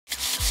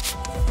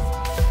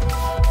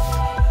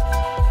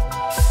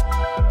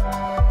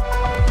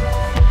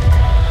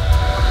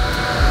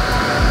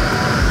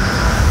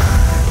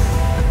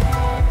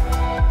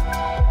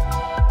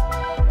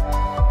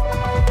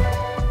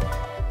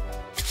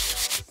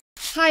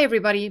Hi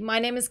everybody, my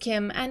name is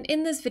Kim, and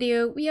in this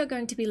video we are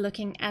going to be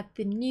looking at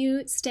the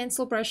new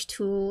Stencil Brush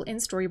tool in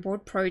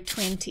Storyboard Pro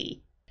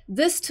 20.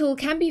 This tool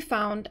can be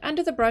found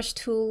under the brush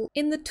tool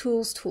in the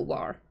tools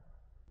toolbar.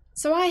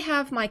 So I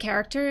have my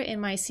character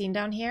in my scene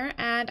down here,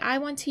 and I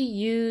want to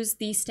use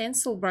the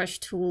Stencil Brush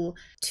tool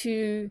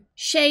to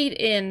shade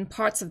in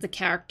parts of the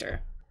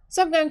character.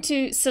 So I'm going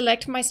to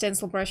select my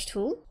Stencil Brush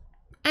tool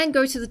and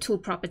go to the tool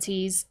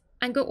properties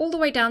and go all the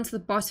way down to the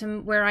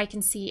bottom where I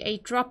can see a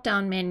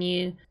drop-down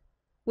menu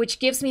which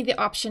gives me the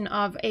option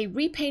of a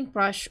Repaint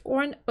Brush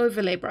or an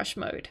Overlay Brush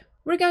mode.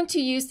 We're going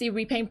to use the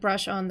Repaint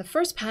Brush on the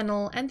first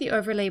panel and the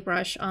Overlay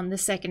Brush on the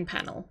second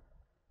panel.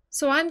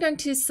 So I'm going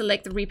to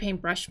select the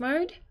Repaint Brush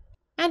mode,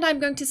 and I'm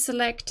going to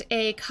select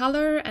a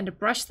color and a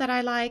brush that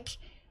I like,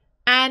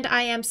 and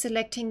I am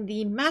selecting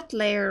the matte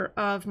layer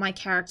of my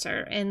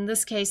character. In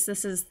this case,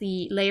 this is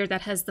the layer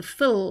that has the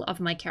fill of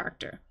my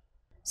character.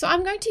 So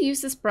I'm going to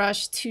use this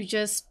brush to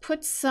just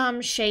put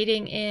some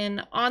shading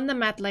in on the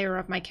matte layer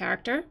of my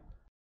character.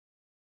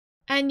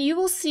 And you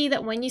will see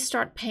that when you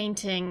start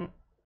painting,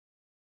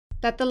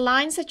 that the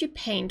lines that you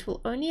paint will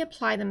only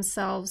apply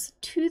themselves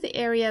to the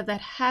area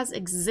that has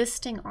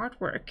existing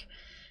artwork.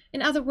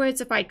 In other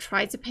words, if I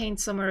try to paint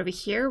somewhere over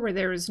here where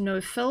there is no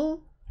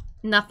fill,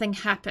 nothing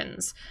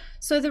happens.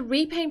 So the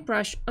Repaint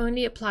Brush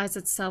only applies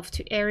itself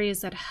to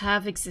areas that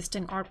have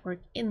existing artwork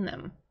in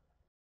them.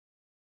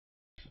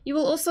 You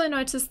will also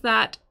notice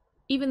that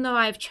even though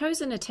I've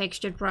chosen a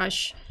textured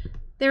brush,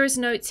 there is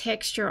no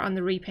texture on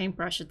the Repaint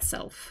Brush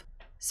itself.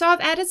 So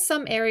I've added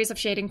some areas of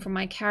shading for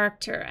my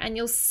character, and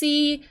you'll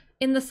see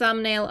in the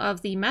thumbnail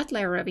of the matte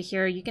layer over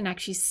here, you can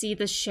actually see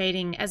the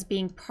shading as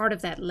being part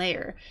of that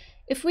layer.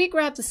 If we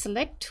grab the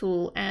select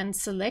tool and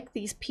select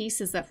these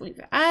pieces that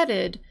we've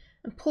added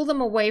and pull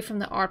them away from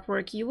the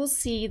artwork, you will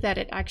see that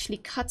it actually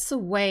cuts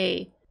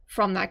away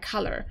from that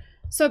color.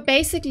 So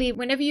basically,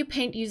 whenever you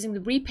paint using the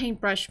Repaint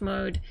Brush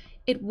mode,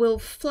 it will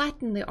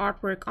flatten the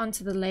artwork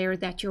onto the layer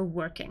that you're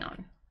working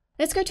on.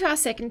 Let's go to our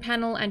second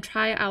panel and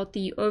try out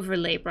the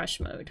Overlay Brush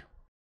mode.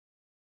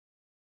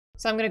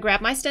 So I'm going to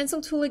grab my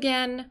stencil tool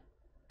again,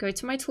 go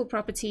to my tool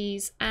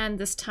properties, and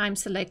this time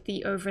select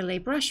the Overlay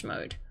Brush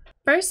mode.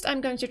 First,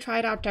 I'm going to try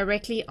it out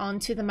directly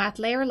onto the matte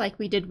layer like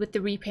we did with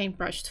the Repaint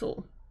Brush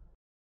tool.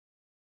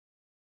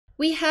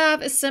 We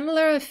have a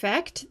similar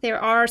effect. There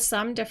are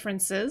some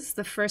differences.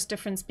 The first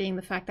difference being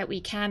the fact that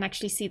we can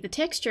actually see the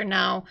texture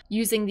now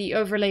using the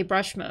Overlay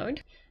Brush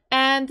mode.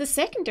 And the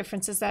second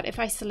difference is that if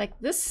I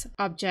select this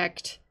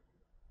object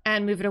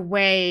and move it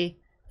away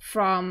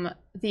from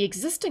the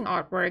existing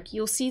artwork,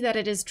 you'll see that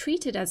it is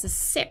treated as a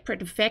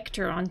separate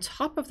vector on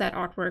top of that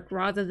artwork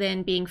rather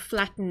than being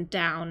flattened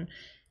down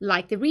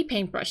like the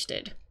Repaint Brush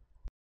did.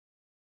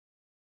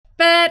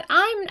 But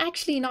I'm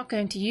actually not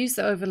going to use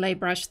the Overlay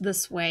Brush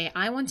this way.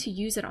 I want to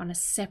use it on a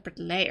separate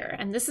layer,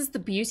 and this is the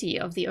beauty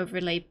of the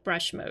Overlay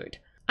Brush mode.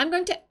 I'm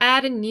going to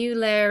add a new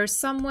layer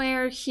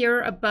somewhere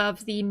here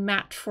above the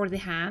matte for the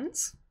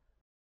hands.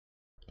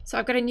 So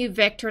I've got a new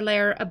vector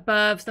layer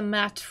above the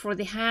matte for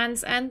the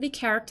hands and the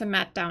character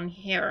matte down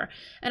here.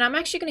 And I'm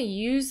actually going to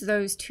use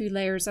those two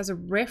layers as a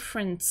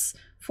reference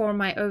for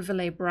my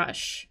overlay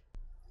brush.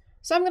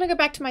 So I'm going to go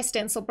back to my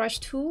Stencil Brush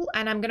tool,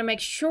 and I'm going to make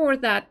sure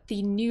that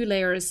the new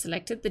layer is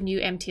selected, the new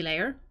empty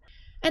layer.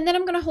 And then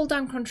I'm going to hold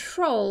down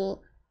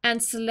Control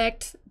and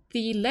select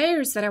the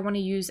layers that I want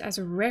to use as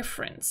a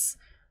reference.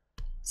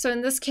 So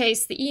in this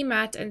case, the E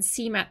matte and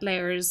C matte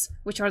layers,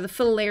 which are the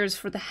fill layers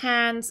for the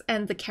hands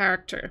and the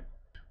character.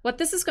 What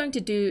this is going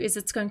to do is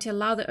it's going to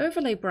allow the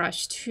overlay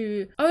brush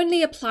to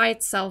only apply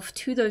itself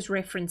to those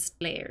referenced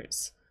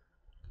layers.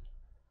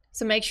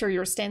 So make sure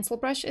your stencil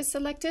brush is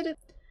selected.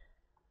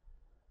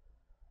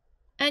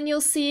 And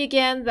you'll see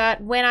again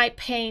that when I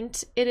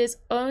paint, it is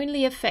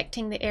only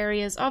affecting the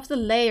areas of the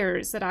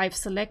layers that I've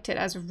selected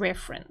as a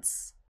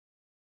reference.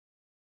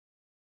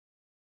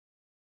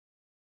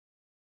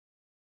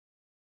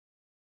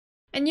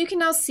 And you can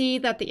now see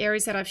that the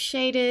areas that I've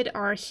shaded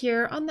are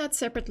here on that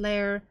separate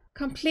layer,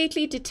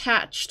 completely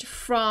detached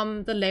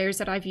from the layers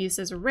that I've used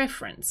as a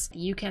reference.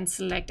 You can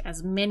select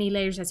as many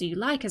layers as you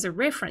like as a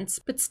reference,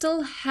 but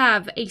still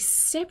have a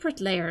separate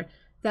layer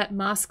that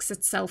masks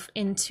itself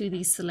into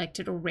these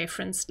selected or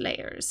referenced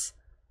layers.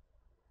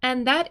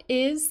 And that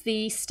is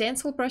the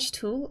Stencil Brush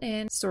tool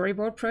in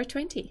Storyboard Pro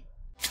 20.